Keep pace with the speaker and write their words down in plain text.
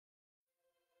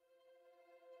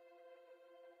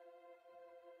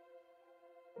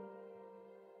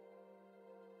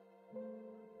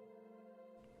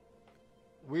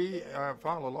We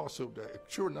filed a lawsuit.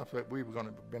 Sure enough, that we were going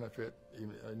to benefit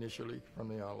initially from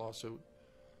the lawsuit,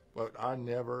 but I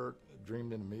never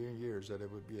dreamed in a million years that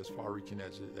it would be as far-reaching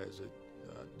as it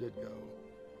did go.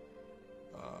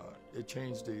 It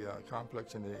changed the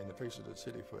complex in the face of the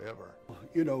city forever.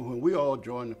 You know, when we all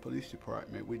joined the police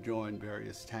department, we joined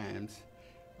various times.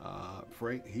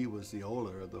 Frank, he was the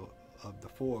older of the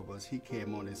four of us. He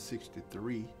came on in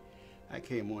 '63. I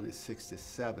came on in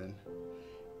 '67.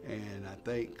 And I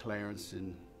think Clarence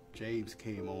and James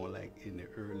came on like in the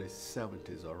early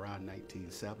 '70s, around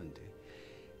 1970.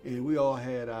 And we all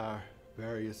had our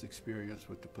various experience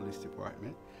with the police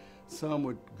department. Some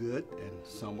were good and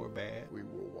some were bad. We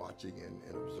were watching and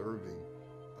observing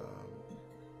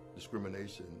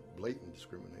discrimination, blatant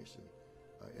discrimination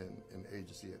in the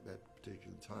agency at that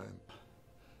particular time.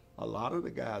 A lot of the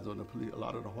guys on the police, a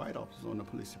lot of the white officers on the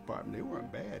police department, they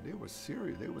weren't bad. They were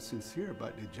serious. They were sincere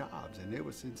about their jobs, and they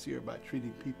were sincere about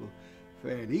treating people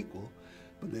fair and equal.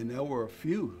 But then there were a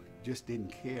few just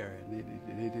didn't care, and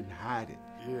they didn't hide it.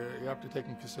 You have to take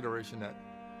in consideration that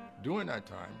during that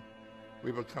time,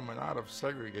 we were coming out of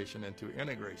segregation into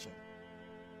integration,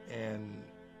 and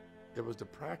it was the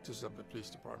practice of the police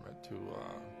department to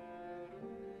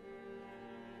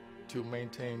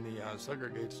maintain the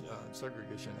segregation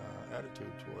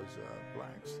attitude towards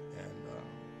blacks, and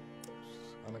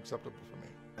it's unacceptable for me.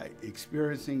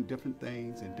 Experiencing different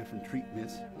things and different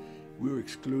treatments, we were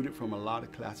excluded from a lot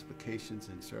of classifications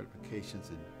and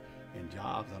certifications and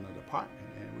jobs on the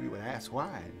department, and we would ask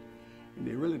why, and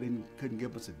they really couldn't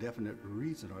give us a definite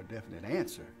reason or a definite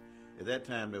answer. At that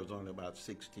time, there was only about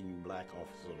 16 black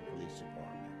officers in the police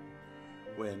department.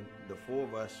 When the four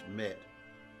of us met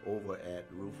over at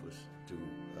Rufus to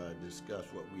discuss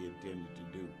what we intended to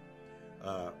do,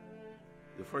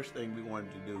 the first thing we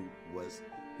wanted to do was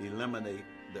eliminate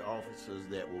the officers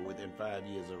that were within 5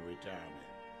 years of retirement.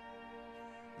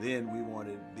 Then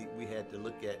we had to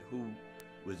look at who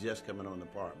was just coming on the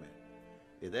department.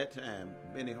 At that time,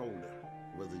 Benny Holder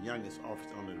was the youngest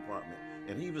officer on the department,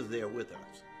 and he was there with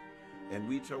us. And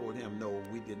we told him, no,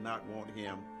 we did not want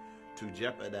him to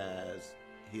jeopardize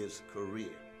his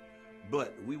career.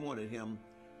 But we wanted him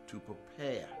to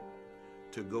prepare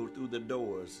to go through the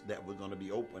doors that were going to be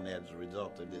open as a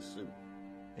result of this suit.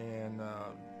 And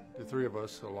the three of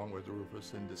us, along with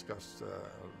Rufus, and discussed,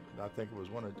 I think it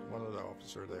was one of the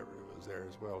officers that was there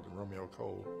as well, Romeo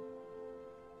Cole,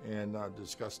 and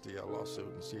discussed the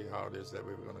lawsuit and see how it is that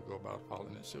we were going to go about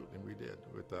filing the suit, and we did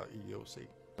with EEOC.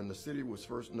 When the city was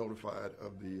first notified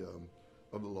of the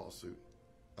lawsuit,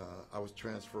 I was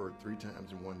transferred 3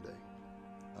 times in one day.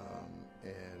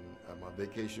 And my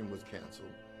vacation was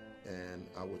canceled, and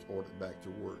I was ordered back to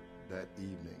work that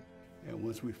evening. And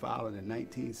once we filed in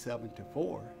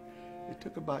 1974, it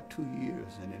took about 2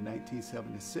 years, and in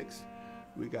 1976,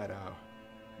 we got our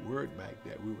word back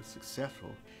that we were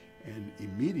successful, and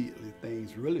immediately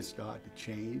things really started to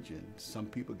change, and some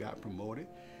people got promoted,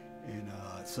 and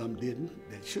some didn't,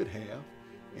 that should have,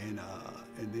 and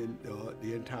then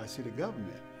the entire city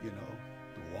government, you know,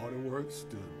 the waterworks,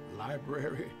 the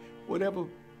library, whatever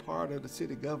part of the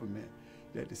city government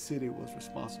that the city was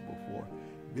responsible for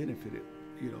benefited,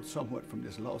 you know, somewhat from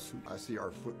this lawsuit. I see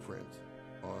our footprints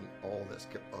on all that's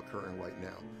occurring right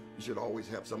now. You should always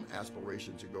have some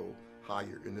aspiration to go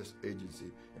higher in this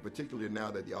agency, and particularly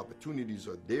now that the opportunities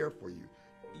are there for you.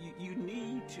 You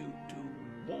need to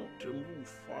want to move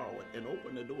forward and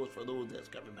open the doors for those that's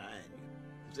coming behind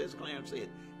you. As Clarence said,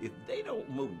 if they don't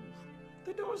move,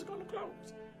 the doors are going to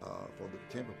close. For the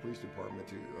Tampa Police Department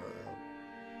to,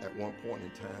 at one point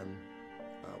in time,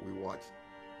 we watched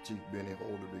Chief Benny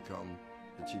Holder become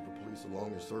the Chief of Police, the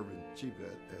longest serving chief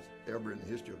as ever in the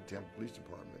history of the Tampa Police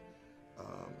Department.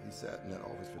 He sat in that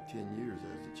office for 10 years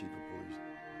as the Chief of Police.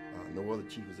 No other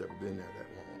chief has ever been there that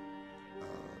long.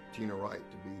 Tina Wright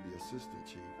to be the Assistant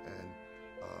Chief, and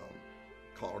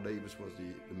Carl Davis was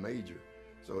the Major.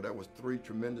 So that was 3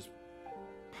 tremendous,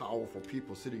 powerful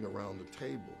people sitting around the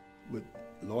table. With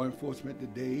law enforcement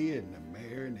today and the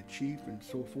mayor and the chief and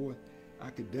so forth, I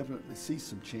could definitely see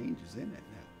some changes in it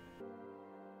now.